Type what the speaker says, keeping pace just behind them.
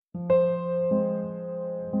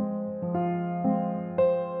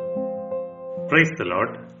Praise the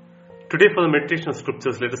Lord. Today for the meditation of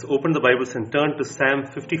scriptures, let us open the Bibles and turn to Psalm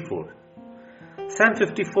 54. Psalm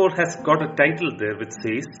 54 has got a title there which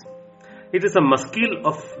says, "It is a maskil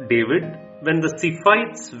of David when the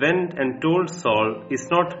Ziphites went and told Saul, is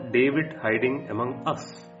not David hiding among us?"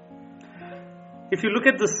 If you look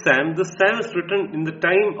at this psalm is written in the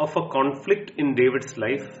time of a conflict in David's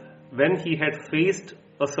life when he had faced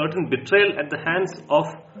a certain betrayal at the hands of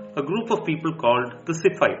a group of people called the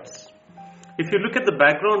Ziphites. If you look at the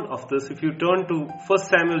background of this, if you turn to 1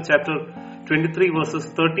 Samuel chapter 23 verses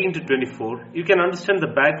 13 to 24, you can understand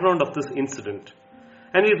the background of this incident.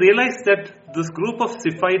 And we realize that this group of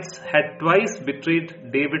Ziphites had twice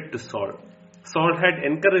betrayed David to Saul. Saul had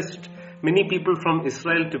encouraged many people from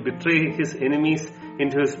Israel to betray his enemies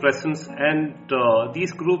into his presence, and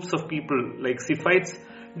these groups of people like Ziphites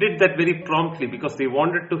did that very promptly because they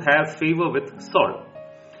wanted to have favor with Saul.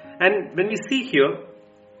 And when we see here,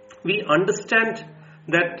 we understand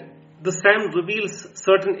that the psalm reveals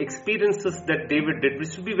certain experiences that David did,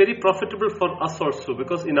 which will be very profitable for us also,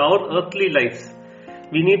 because in our earthly lives,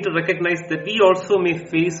 we need to recognize that we also may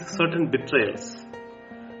face certain betrayals.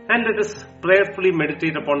 And let us prayerfully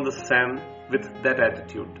meditate upon the psalm with that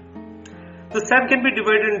attitude. The psalm can be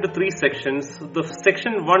divided into three sections. The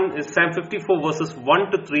section 1 is Psalm 54 verses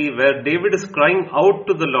 1 to 3, where David is crying out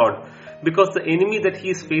to the Lord because the enemy that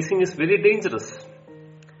he is facing is very dangerous.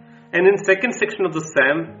 And in second section of the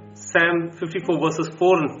Psalm 54 verses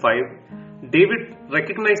 4 and 5, David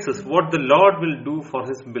recognizes what the Lord will do for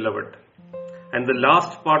his beloved. And the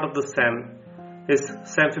last part of the psalm is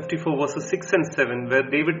Psalm 54 verses 6 and 7, where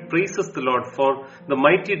David praises the Lord for the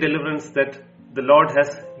mighty deliverance that the Lord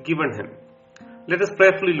has given him. Let us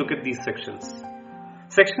prayerfully look at these sections.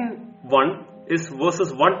 Section 1 is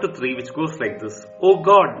verses 1 to 3, which goes like this. "O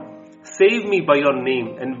God, save me by your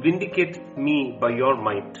name and vindicate me by your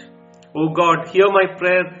might. O God, hear my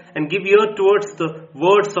prayer and give ear towards the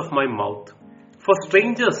words of my mouth. For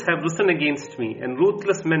strangers have risen against me, and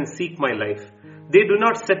ruthless men seek my life. They do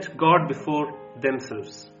not set God before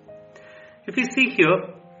themselves." If we see here,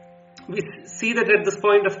 we see that at this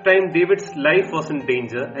point of time, David's life was in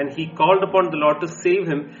danger, and he called upon the Lord to save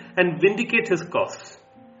him and vindicate his cause.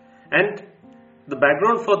 And the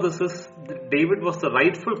background for this is that David was the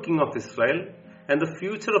rightful king of Israel, and the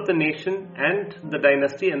future of the nation and the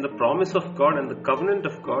dynasty and the promise of God and the covenant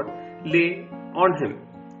of God lay on him.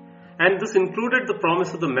 And this included the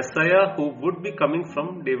promise of the Messiah who would be coming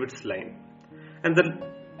from David's line. And the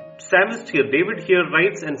psalmist here, David here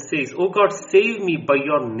writes and says, "O God, save me by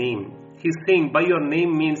your name." He's saying by your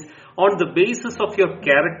name means on the basis of your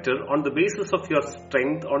character, on the basis of your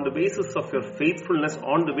strength, on the basis of your faithfulness,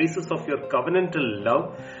 on the basis of your covenantal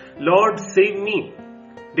love, Lord, save me.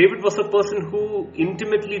 David was a person who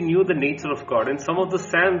intimately knew the nature of God. In some of the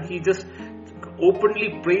psalms, he just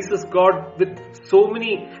openly praises God with so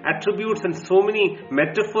many attributes and so many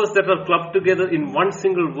metaphors that are clubbed together in one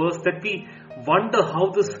single verse that we wonder how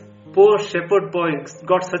this poor shepherd boy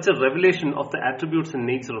got such a revelation of the attributes and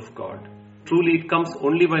nature of God. Truly, it comes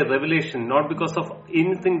only by revelation, not because of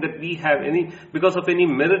anything that we have, because of any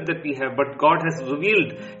merit that we have, but God has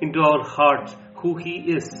revealed into our hearts who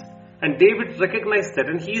He is. And David recognized that,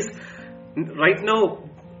 and he is right now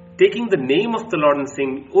taking the name of the Lord and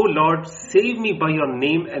saying, "O Lord, save me by your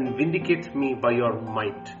name and vindicate me by your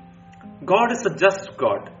might." God is a just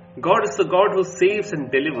God. God is a God who saves and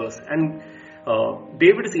delivers. And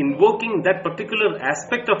David is invoking that particular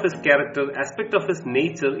aspect of his character, aspect of his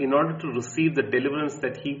nature, in order to receive the deliverance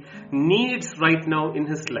that he needs right now in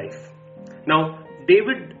his life. Now,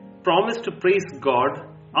 David promised to praise God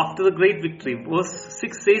after the great victory. Verse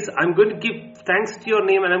 6 says, "I'm going to give thanks to your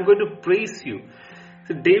name and I'm going to praise you."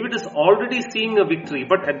 So David is already seeing a victory,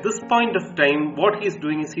 but at this point of time, what he's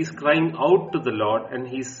doing is he's crying out to the Lord and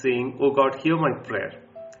he's saying, "Oh God, hear my prayer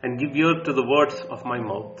and give ear to the words of my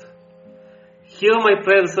mouth." Hear my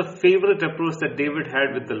prayer is a favorite approach that David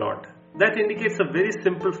had with the Lord. That indicates a very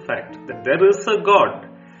simple fact, that there is a God.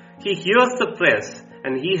 He hears the prayers,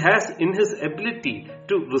 and He has in His ability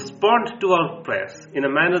to respond to our prayers in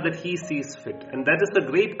a manner that He sees fit. And that is a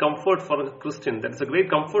great comfort for a Christian. That is a great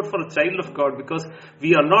comfort for a child of God, because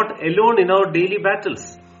we are not alone in our daily battles.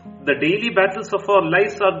 The daily battles of our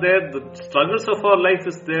lives are there. The struggles of our life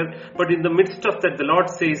is there. But in the midst of that, the Lord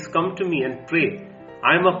says, "Come to me and pray."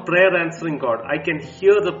 I am a prayer answering God. I can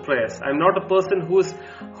hear the prayers. I am not a person whose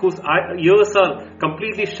ears are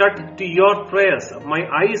completely shut to your prayers. My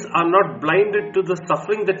eyes are not blinded to the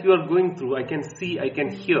suffering that you are going through. I can see, I can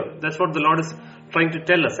hear. That's what the Lord is trying to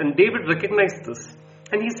tell us. And David recognized this.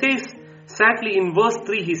 And he says, sadly in verse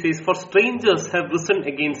 3, he says, "For strangers have risen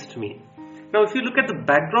against me." Now, if you look at the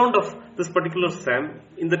background of this particular psalm,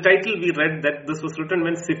 in the title we read that this was written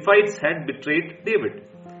when Ziphites had betrayed David.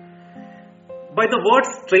 By the word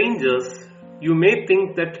strangers, you may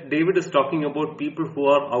think that David is talking about people who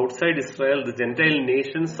are outside Israel, the Gentile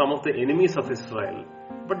nations, some of the enemies of Israel.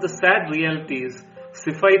 But the sad reality is,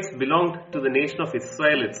 Ziphites belonged to the nation of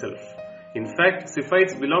Israel itself. In fact,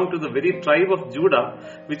 Ziphites belonged to the very tribe of Judah,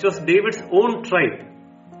 which was David's own tribe.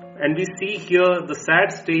 And we see here the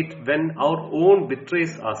sad state when our own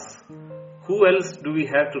betrays us. Who else do we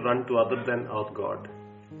have to run to other than our God?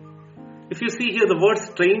 If you see here the word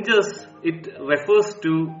strangers, it refers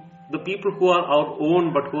to the people who are our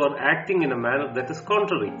own but who are acting in a manner that is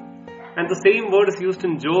contrary. And the same word is used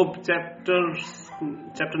in Job chapter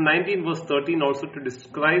 19 verse 13 also to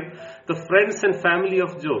describe the friends and family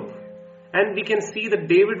of Job. And we can see that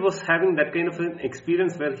David was having that kind of an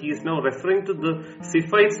experience where he is now referring to the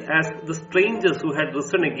Ziphites as the strangers who had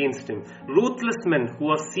risen against him, ruthless men who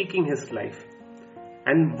are seeking his life.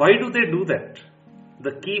 And why do they do that?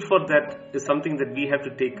 The key for that is something that we have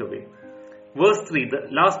to take away. Verse 3, the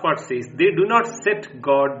last part says, they do not set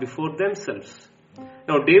God before themselves.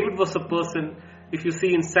 Now David was a person, if you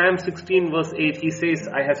see in Psalm 16 verse 8, he says,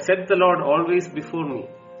 I have set the Lord always before me.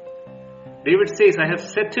 David says, I have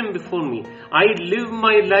set him before me. I live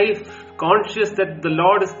my life conscious that the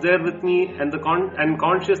Lord is there with me and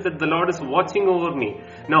conscious that the Lord is watching over me.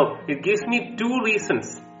 Now, it gives me two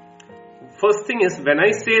reasons. First thing is, when I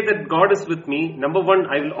say that God is with me, number one,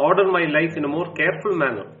 I will order my life in a more careful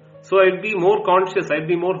manner. So I will be more conscious, I will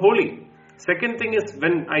be more holy. Second thing is,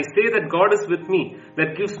 when I say that God is with me,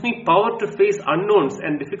 that gives me power to face unknowns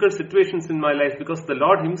and difficult situations in my life because the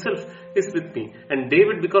Lord himself is with me. And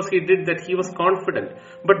David, because he did that, he was confident.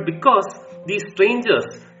 But because these strangers,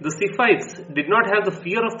 the Ziphites, did not have the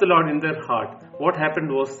fear of the Lord in their heart, what happened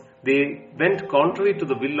was they went contrary to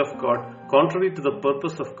the will of God, contrary to the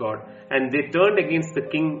purpose of God, and they turned against the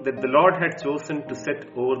king that the Lord had chosen to set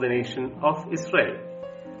over the nation of Israel.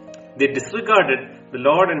 They disregarded the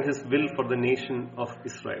Lord and his will for the nation of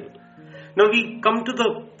Israel. Now we come to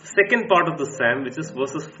the second part of the psalm, which is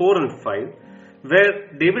verses 4 and 5,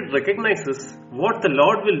 where David recognizes what the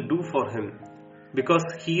Lord will do for him because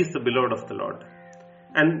he is the beloved of the Lord.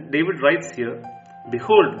 And David writes here,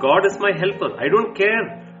 behold, God is my helper. I don't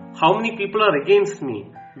care how many people are against me.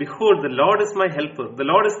 Behold, the Lord is my helper. The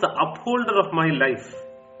Lord is the upholder of my life.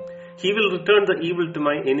 He will return the evil to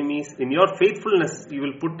my enemies. In your faithfulness, you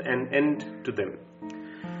will put an end to them.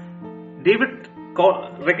 David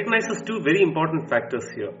recognizes two very important factors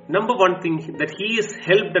here. Number one thing, that he is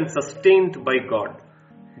helped and sustained by God.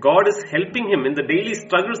 God is helping him in the daily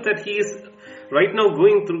struggles that he is right now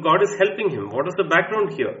going through. God is helping him. What is the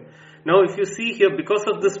background here? Now, if you see here, because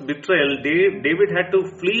of this betrayal, David had to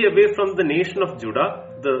flee away from the nation of Judah,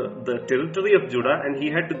 the territory of Judah, and he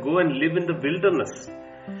had to go and live in the wilderness.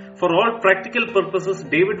 For all practical purposes,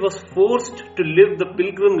 David was forced to live the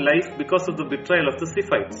pilgrim life because of the betrayal of the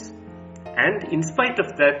Ziphites. And in spite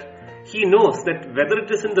of that, he knows that whether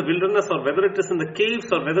it is in the wilderness or whether it is in the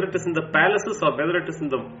caves or whether it is in the palaces or whether it is in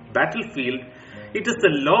the battlefield, it is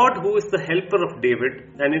the Lord who is the helper of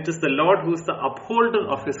David, and it is the Lord who is the upholder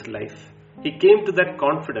of his life. He came to that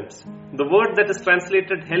confidence. The word that is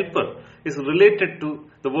translated helper is related to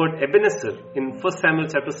the word Ebenezer in 1 Samuel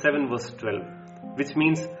chapter 7 verse 12, which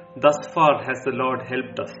means, thus far has the Lord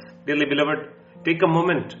helped us. Dearly beloved, take a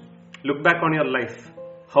moment, look back on your life.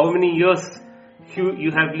 How many years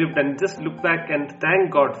you have lived, and just look back and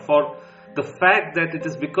thank God for the fact that it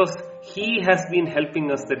is because He has been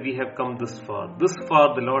helping us that we have come this far. This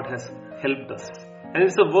far the Lord has helped us. And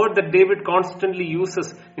it's a word that David constantly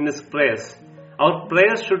uses in his prayers. Our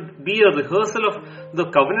prayers should be a rehearsal of the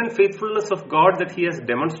covenant faithfulness of God that He has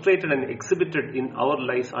demonstrated and exhibited in our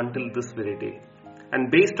lives until this very day. And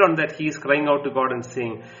based on that, he is crying out to God and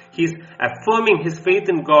saying, he is affirming his faith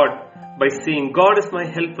in God by saying, God is my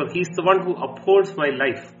helper. He is the one who upholds my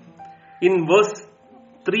life. In verse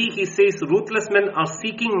 3, he says, ruthless men are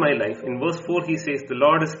seeking my life. In verse 4, he says, the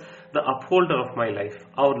Lord is the upholder of my life.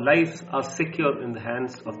 Our lives are secure in the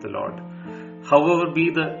hands of the Lord. However be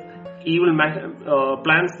the evil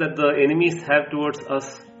plans that the enemies have towards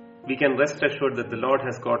us, we can rest assured that the Lord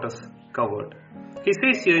has got us covered. He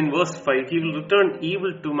says here in verse 5, He will return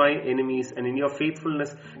evil to my enemies, and in your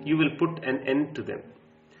faithfulness you will put an end to them.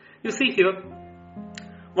 You see here,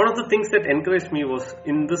 one of the things that encouraged me was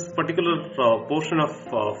in this particular portion of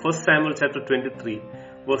 1 Samuel chapter 23,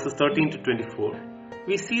 verses 13 to 24.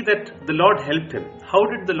 We see that the Lord helped him. How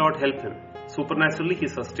did the Lord help him? Supernaturally, He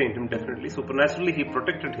sustained him, definitely. Supernaturally, He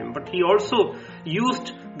protected him. But He also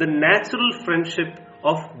used the natural friendship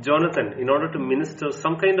of Jonathan in order to minister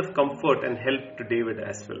some kind of comfort and help to David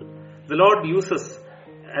as well. The Lord uses,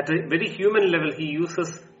 at a very human level, He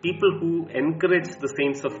uses people who encourage the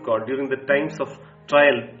saints of God during the times of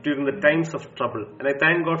trial, during the times of trouble. And I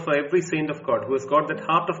thank God for every saint of God who has got that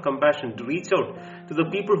heart of compassion to reach out to the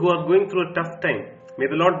people who are going through a tough time. May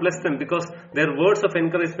the Lord bless them, because their words of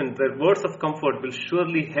encouragement, their words of comfort will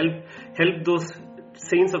surely help those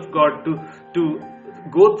saints of God to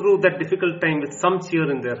go through that difficult time with some cheer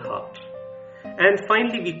in their heart. And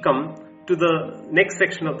finally we come to the next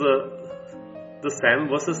section of the Psalm,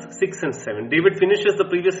 verses 6 and 7. David finishes the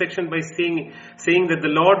previous section by saying that the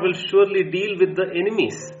Lord will surely deal with the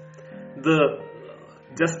enemies. The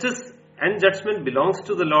justice and judgment belongs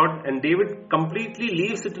to the Lord, and David completely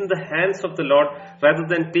leaves it in the hands of the Lord rather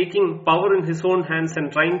than taking power in his own hands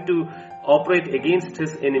and trying to operate against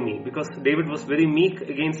his enemy, because David was very meek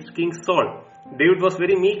against King Saul. David was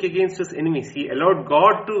very meek against his enemies. He allowed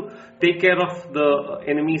God to take care of the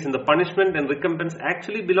enemies, and the punishment and recompense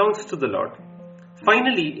actually belongs to the Lord.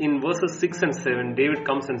 Finally, in verses 6 and 7, David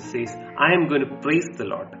comes and says, I am going to praise the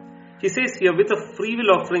Lord. He says here, with a free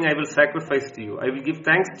will offering I will sacrifice to you. I will give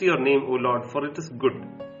thanks to your name, O Lord, for it is good.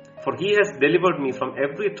 For He has delivered me from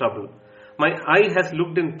every trouble. My eye has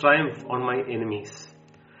looked in triumph on my enemies.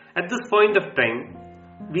 At this point of time,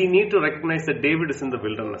 we need to recognize that David is in the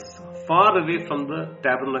wilderness, far away from the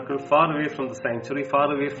tabernacle, far away from the sanctuary,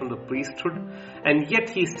 far away from the priesthood. And yet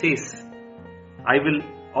he says, I will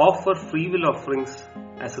offer free will offerings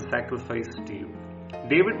as a sacrifice to you.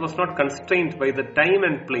 David was not constrained by the time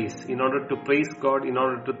and place in order to praise God, in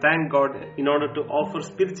order to thank God, in order to offer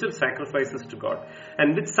spiritual sacrifices to God.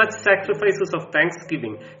 And with such sacrifices of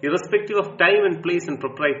thanksgiving, irrespective of time and place and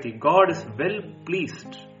propriety, God is well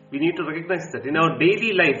pleased. We need to recognize that in our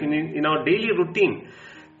daily life, in our daily routine,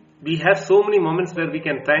 we have so many moments where we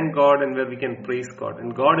can thank God and where we can praise God.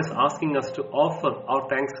 And God is asking us to offer our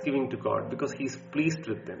thanksgiving to God because He is pleased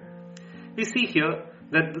with them. We see here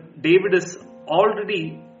that David is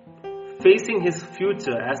already facing his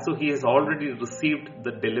future as though he has already received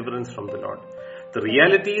the deliverance from the Lord. The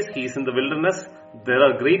reality is he is in the wilderness. There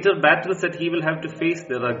are greater battles that he will have to face.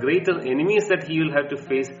 There are greater enemies that he will have to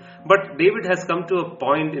face. But David has come to a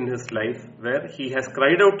point in his life where he has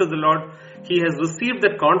cried out to the Lord. He has received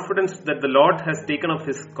that confidence that the Lord has taken up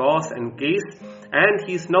his cause and case. And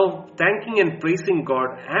he is now thanking and praising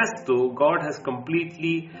God as though God has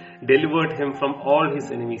completely delivered him from all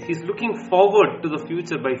his enemies. He is looking forward to the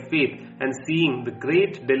future by faith and seeing the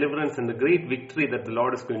great deliverance and the great victory that the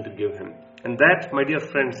Lord is going to give him. And that, my dear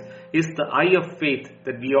friends, is the eye of faith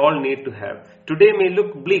that we all need to have. Today may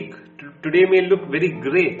look bleak, today may look very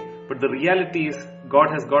grey, but the reality is God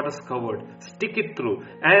has got us covered. Stick it through.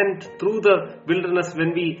 And through the wilderness,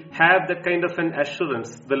 when we have that kind of an assurance,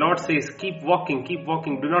 the Lord says, keep walking,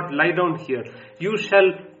 do not lie down here. You shall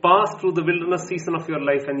pass through the wilderness season of your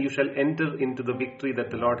life and you shall enter into the victory that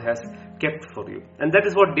the Lord has kept for you. And that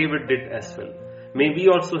is what David did as well. May we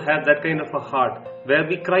also have that kind of a heart where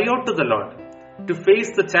we cry out to the Lord to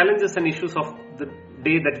face the challenges and issues of the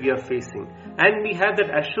day that we are facing. And we have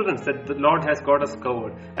that assurance that the Lord has got us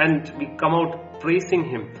covered. And we come out praising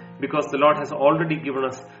Him because the Lord has already given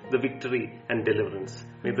us the victory and deliverance.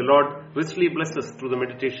 May the Lord richly bless us through the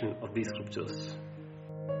meditation of these scriptures.